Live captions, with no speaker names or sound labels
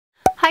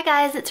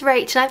Hi guys, it's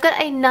Rach and I've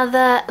got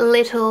another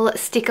little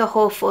sticker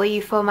haul for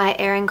you for my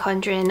Erin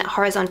Condren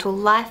Horizontal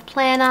Life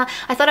Planner.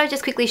 I thought I'd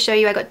just quickly show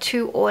you. I got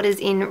two orders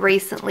in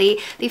recently.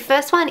 The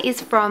first one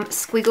is from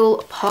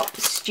Squiggle Pop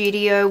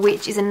Studio,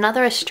 which is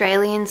another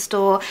Australian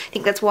store. I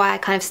think that's why I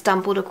kind of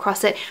stumbled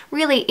across it.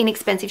 Really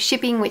inexpensive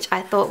shipping, which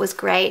I thought was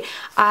great.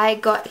 I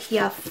got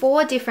here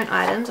 4 different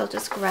items. I'll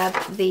just grab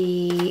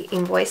the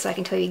invoice so I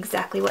can tell you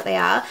exactly what they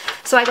are.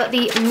 So I got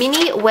the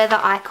mini weather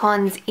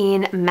icons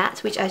in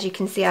matte, which as you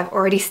can see I've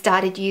already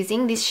started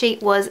using. This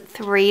sheet was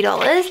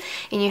 $3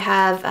 and you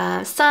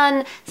have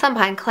sun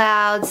behind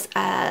clouds,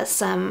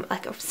 some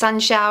like a sun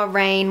shower,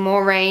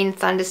 rain,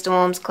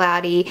 thunderstorms,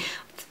 cloudy,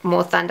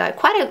 more thunder,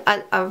 quite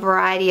a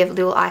variety of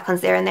little icons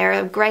there, and they're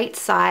a great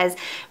size.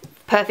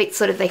 Perfect,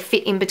 sort of they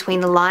fit in between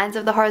the lines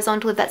of the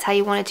horizontal if that's how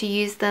you wanted to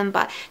use them,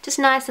 but just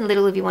nice and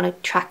little if you want to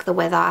track the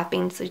weather. I've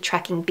been sort of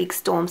tracking big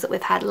storms that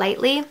we've had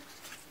lately.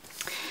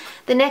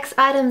 The next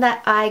item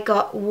that I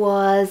got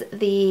was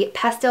the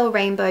Pastel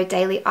Rainbow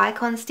Daily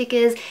Icon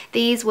stickers.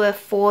 These were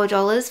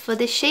 $4 for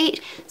this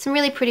sheet. Some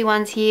really pretty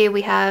ones here.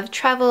 We have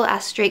travel,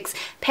 asterisk,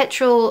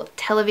 petrol,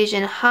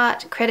 television,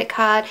 heart, credit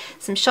card,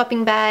 some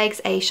shopping bags,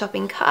 a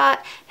shopping cart,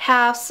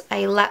 house,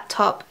 a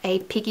laptop, a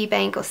piggy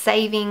bank or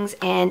savings,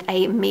 and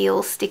a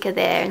meal sticker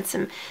there, and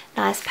some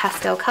nice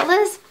pastel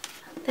colours.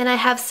 Then I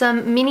have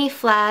some mini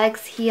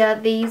flags here.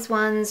 These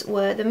ones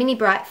were the mini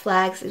bright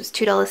flags. It was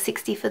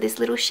 $2.60 for this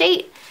little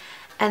sheet.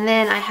 And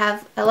then I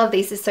love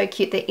these, they're so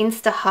cute, the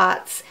Insta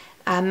Hearts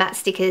matte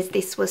stickers.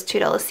 This was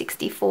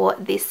 $2.60 for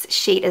this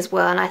sheet as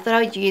well, and I thought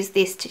I would use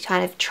this to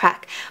kind of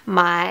track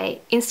my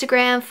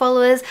Instagram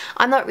followers.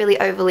 I'm not really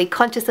overly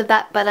conscious of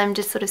that, but I'm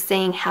just sort of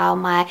seeing how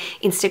my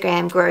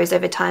Instagram grows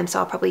over time, so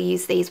I'll probably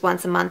use these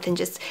once a month and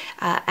just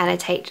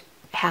annotate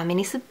how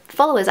many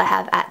followers I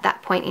have at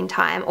that point in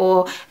time,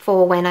 or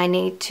for when I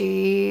need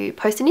to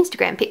post an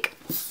Instagram pic.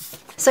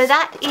 So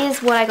that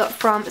is what I got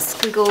from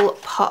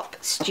Squiggle Pop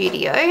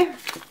Studio.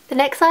 The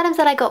next items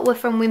that I got were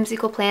from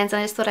Whimsical Plans,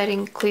 and I just thought I'd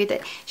include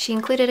that she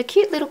included a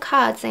cute little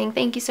card saying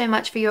thank you so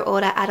much for your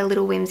order, add a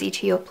little whimsy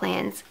to your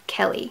plans,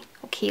 Kelly,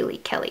 or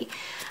Kelly.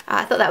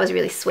 I thought that was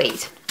really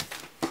sweet.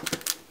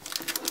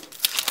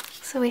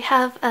 So we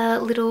have a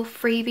little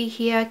freebie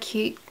here,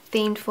 cute,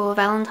 themed for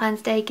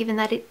Valentine's Day given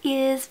that it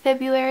is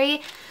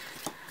February.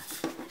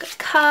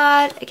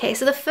 Card. Okay,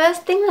 so the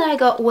first thing that I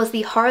got was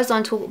the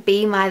Horizontal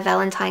Be My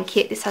Valentine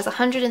kit. This has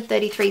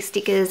 133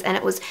 stickers and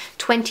it was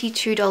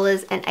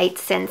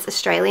 $22.08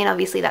 Australian.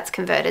 Obviously that's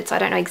converted, so I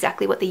don't know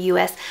exactly what the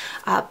US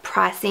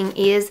pricing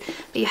is.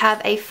 But you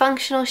have a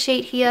functional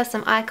sheet here,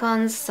 some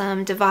icons,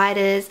 some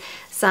dividers,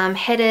 some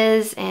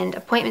headers and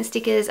appointment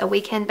stickers, a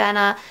weekend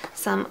banner,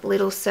 some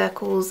little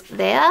circles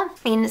there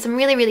in some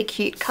really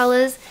cute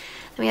colors.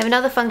 Then we have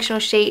another functional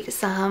sheet,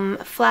 some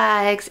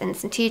flags and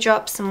some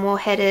teardrops, some more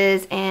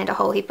headers, and a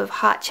whole heap of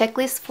heart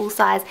checklists, full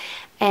size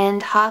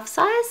and half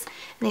size.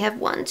 And they have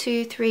 1,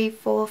 2, 3,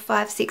 4,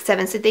 5, 6,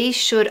 7. So these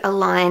should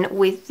align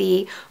with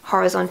the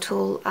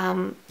horizontal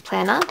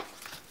planner.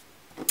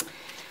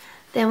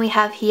 Then we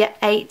have here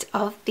 8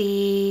 of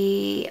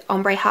the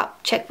ombre heart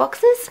check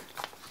boxes.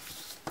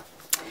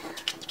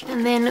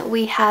 And then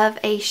we have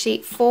a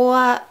sheet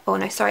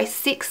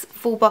 6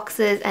 full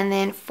boxes and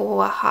then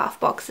 4 half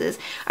boxes.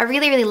 I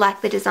really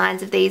like the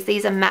designs of these.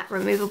 These are matte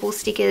removable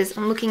stickers.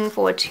 I'm looking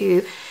forward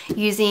to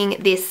using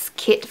this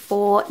kit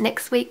for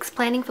next week's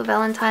planning for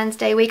Valentine's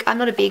Day week. I'm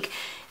not a big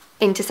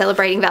into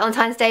celebrating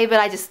Valentine's Day, but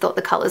I just thought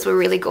the colours were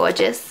really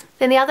gorgeous.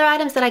 Then the other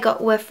items that I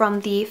got were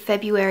from the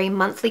February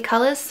monthly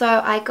colours. So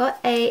I got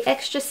a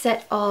extra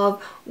set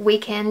of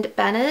weekend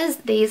banners.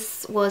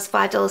 These was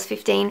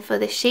 $5.15 for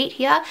the sheet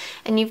here,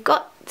 and you've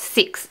got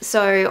 6,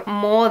 so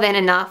more than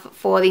enough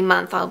for the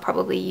month. I'll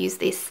probably use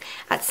this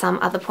at some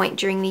other point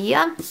during the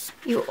year.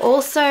 I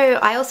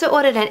also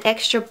ordered an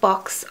extra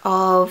box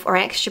of, or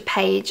an extra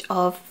page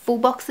of full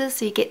boxes,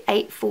 so you get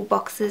 8 full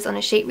boxes on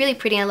a sheet. Really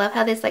pretty. I love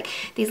how there's like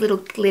these little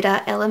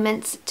glitter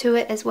elements to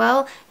it as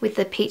well, with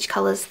the peach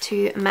colors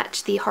to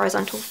match the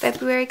horizontal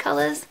February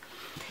colors.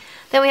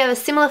 Then we have a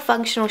similar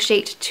functional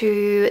sheet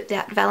to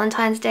that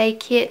Valentine's Day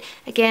kit.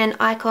 Again,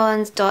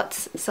 icons,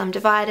 dots, some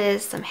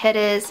dividers, some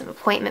headers, some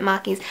appointment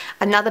markings,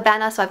 another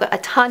banner, so I've got a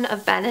ton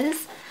of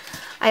banners.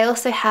 I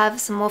also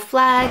have some more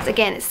flags.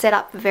 Again, it's set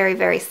up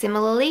very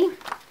similarly.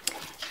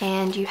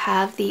 And you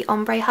have the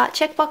ombre heart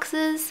check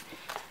boxes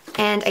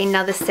and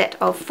another set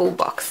of full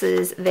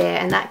boxes there,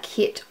 and that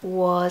kit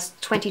was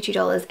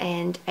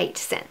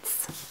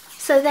 $22.08.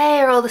 So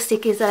there are all the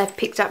stickers that I've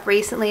picked up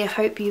recently. I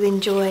hope you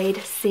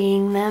enjoyed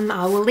seeing them.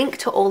 I will link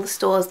to all the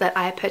stores that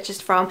I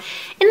purchased from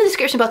in the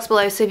description box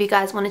below, so if you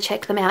guys want to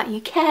check them out,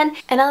 you can.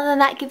 And other than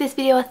that, give this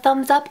video a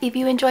thumbs up if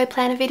you enjoy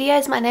planner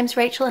videos. My name's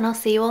Rachel and I'll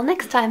see you all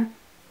next time.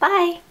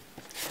 Bye!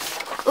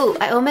 Oh,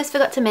 I almost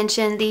forgot to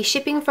mention the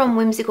shipping from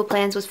Whimsical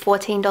plans was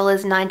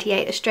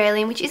 $14.98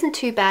 Australian, which isn't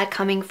too bad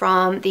coming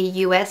from the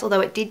US, although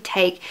it did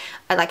take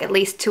like at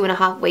least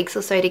 2.5 weeks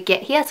or so to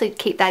get here, so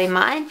keep that in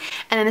mind.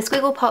 And then the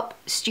Squiggle Pop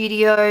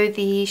Studio,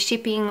 the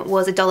shipping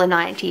was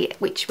 $1.90,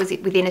 which was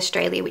within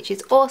Australia, which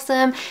is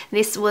awesome.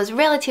 This was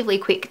relatively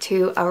quick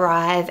to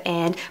arrive,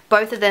 and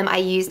both of them I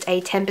used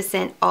a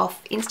 10%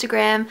 off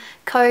Instagram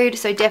code,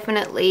 so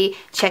definitely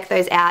check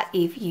those out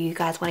if you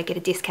guys want to get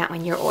a discount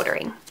when you're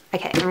ordering.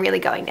 Okay, I'm really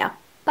going now.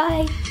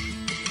 Bye!